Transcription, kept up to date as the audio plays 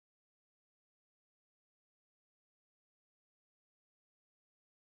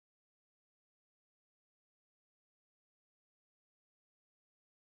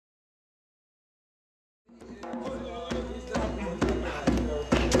Say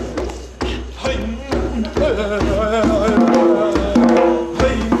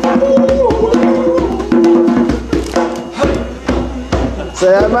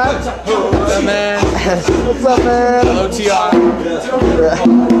hi, Matt. What's up, man? What's up, man? Hello, TR.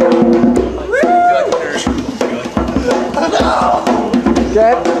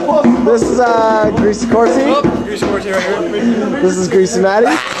 Okay, this is Greasy Corsi. Greasy Corsi right here. This is Greasy Matty.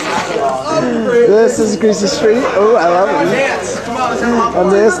 This is Greasy Street. Oh, I love it.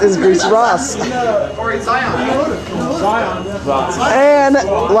 And this is Greasy Ross. And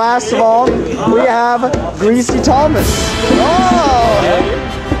last of all, we have Greasy Thomas. Oh!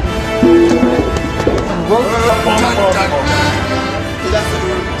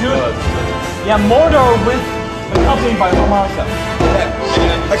 Dude, yeah, Mordor with accompanied by harmonica.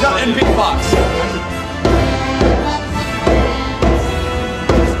 And Big Fox.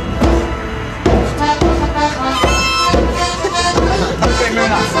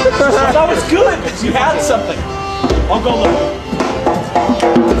 That was good. You had something. I'll go look.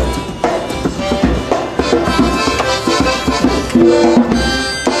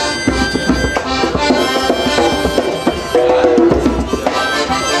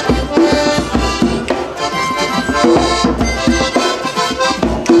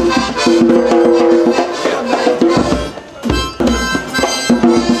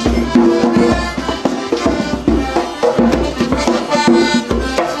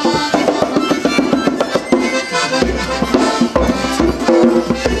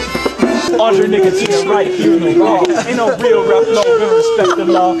 Nicotine right here in the law. Ain't no real rap, no real respect the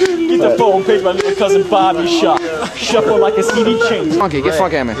law. Get the phone page, my little cousin Bobby shot. Shuffle like a CD chain. Funky, get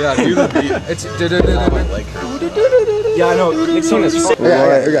funky at me. Yeah, do the beat. It's yeah, I know. Nicotine is fun.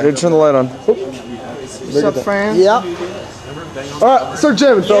 Yeah, turn the light on. What's up, fans? Yeah. Alright, start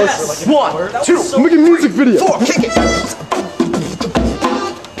jamming, fellas. 1, 2, make a music video. 4, kick it.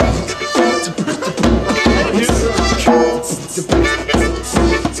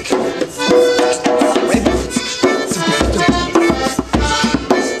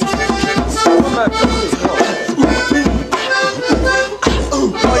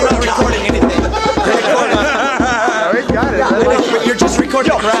 You're just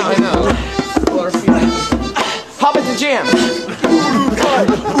recording the crowd. I know. Pop it to jam.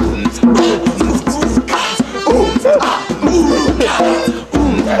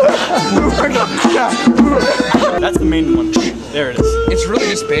 That's the main one. There it is. It's really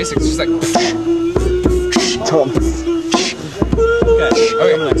just basic. It's just like.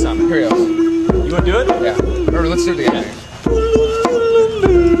 Okay. Next time. Here we go. You want to do it? Yeah. Or let's do it together.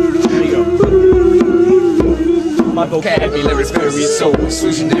 Vocabulary is very so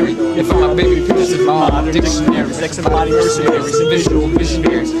exclusionary. If I'm my baby pictures in my dictionary, sex and body mercenaries, visual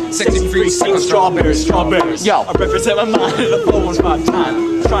visionaries, sexy freaks, strawberries. Yo, I represent my mind in the phones 5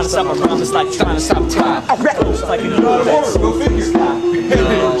 times. Trying to stop my rhymes, it's like trying to stop time. I rap like a go figure.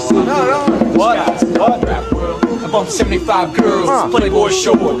 What? I bumped 75 girls, Playboy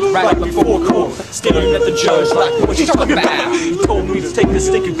short, right before court, staring at the judge like, what you talking about? He told me to take this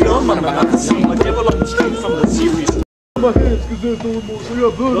stick of gum out of my mouth and see my devil on the street from the series. My hands cause there's no remorse. I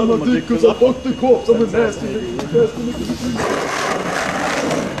got blood on my dick cause I fucked the corpse. I'm a nasty nigga.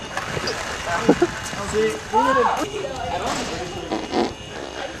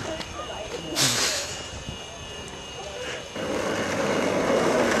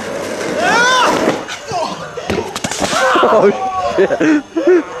 Oh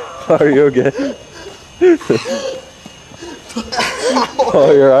shit. Are you okay?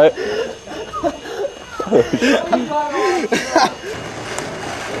 Oh, you're right.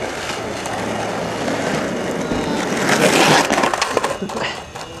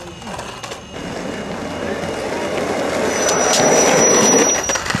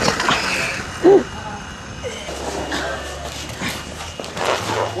 Oh,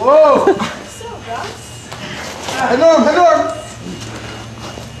 whoa! So, Russ? Hang on!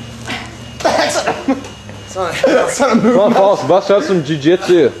 That's not a move. Come on, False, bust out some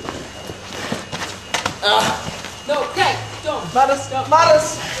jiu-jitsu. No, okay, don't.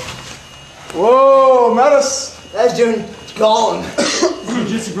 Mattis! Whoa, Mattis! That's doing gone.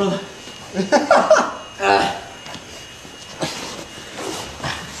 Jiu-jitsu, brother.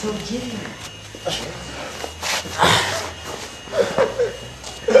 So giddy.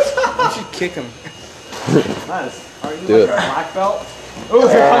 You should kick him. Nice. Are you Do like it. a black belt? Oh,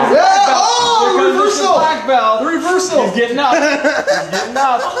 here comes the black belt. Here comes Reversal! the black belt. The reversal! He's getting up. He's getting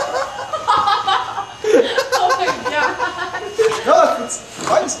up. Oh my god. No, it's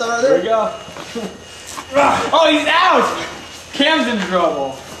fighting stuff right There there. we go. Oh, he's out! Cam's in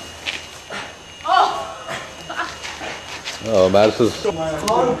trouble. Oh. Oh, Madison's.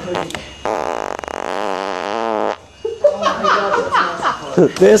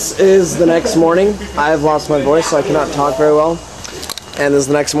 This is the next morning. I have lost my voice, so I cannot talk very well. And this is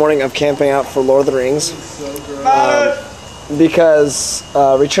the next morning of camping out for Lord of the Rings. Because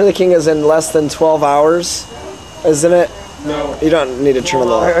Return of the King is in less than 12 hours, isn't it? No. You don't need to turn on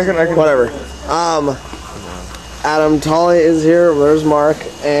the light. I can. Whatever. Adam Tolley is here. There's Mark.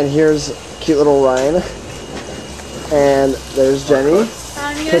 And here's cute little Ryan. And there's Jenny. You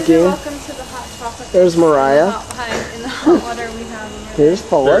guys are welcome to the hot chocolate. There's Mariah. In the hot water we have. Here's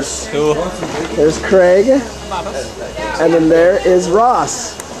Paulus. There's Craig. And then there is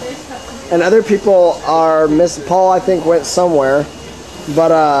Ross. And other people are Paul I think went somewhere.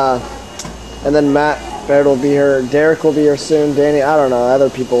 But and then Matt Baird will be here. Derek will be here soon. Danny, I don't know. Other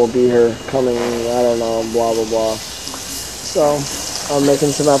people will be here coming. I don't know. Blah blah blah. So I'm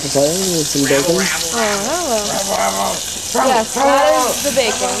making some apple cider with some bacon. Oh, hello. Yes, that is the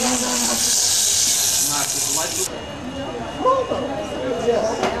bacon.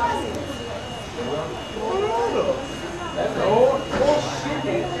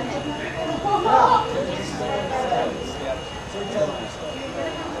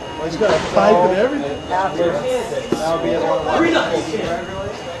 He's got a pipe and everything. That'll be at 1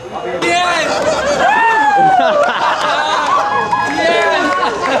 Yes!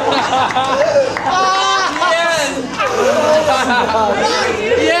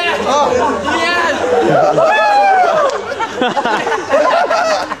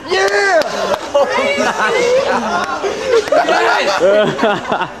 Yes!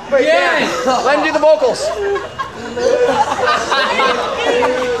 Yes! Let him do the vocals.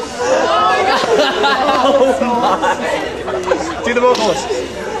 Do the vocals.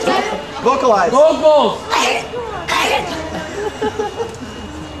 Vocalize. Vocals!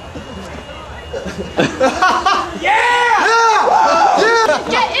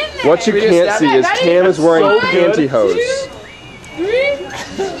 What you can't see is Cam is wearing pantyhose.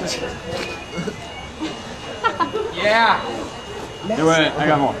 Yeah! Do it. I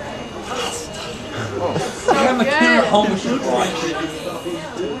got more. I got my camera home.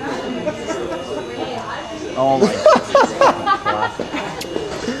 Oh my god.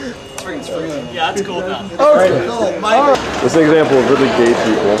 Yeah, that's cool now. This is an example of really gay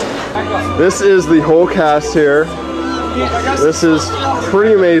people. This is the whole cast here. This is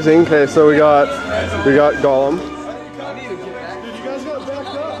pretty amazing. Okay, so we got Gollum.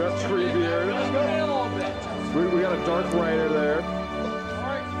 Got Treebeard. We got a Dark Rider there.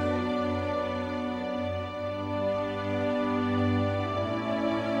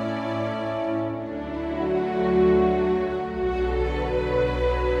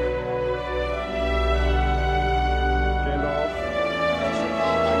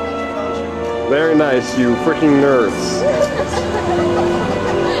 Very nice, you freaking nerds.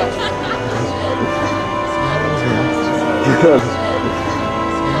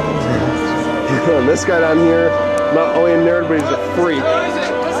 And this guy down here, not only a nerd, but he's a freak.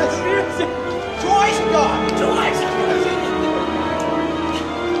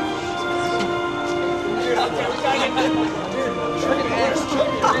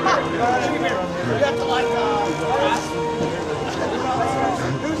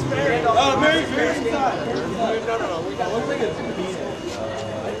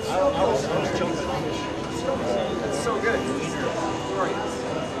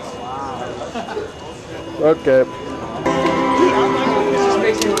 Okay.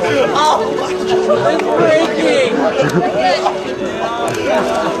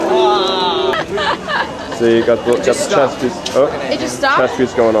 So you got the chest piece. Oh, It just stopped? chest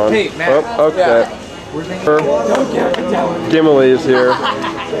piece going on. Hey, Matt. Oh, okay. Gimli is here.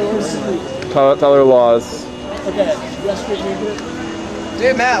 Tyler Laws.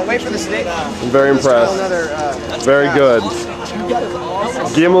 Dude, Matt, wait for the snake. I'm very impressed. Very good.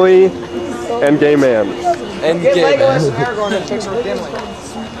 Gimli and gay man. And Get gay Legolas man. and Aragorn and fix with Gimli.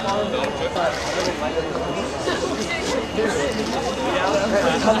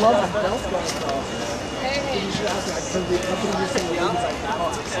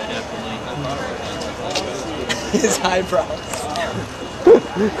 His eyebrows.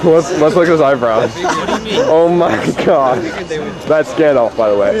 Let's look at his eyebrows. Oh my god. That's Gandalf, by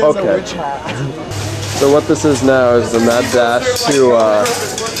the way. Okay. So what this is now is the mad dash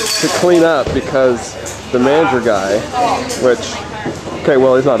to clean up because the manager guy, which, okay,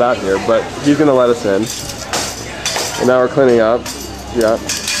 well he's not out here, but he's gonna let us in. And now we're cleaning up. Yeah,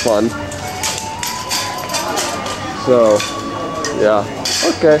 fun. So, yeah.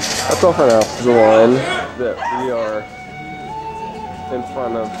 Okay, that's all for now. This is the line that we are in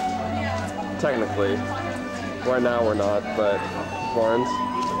front of, technically, Right now we're not, but Barnes.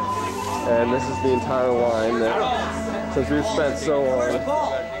 And this is the entire line that, since we've spent so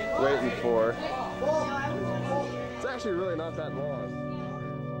long waiting for. It's actually really not that long.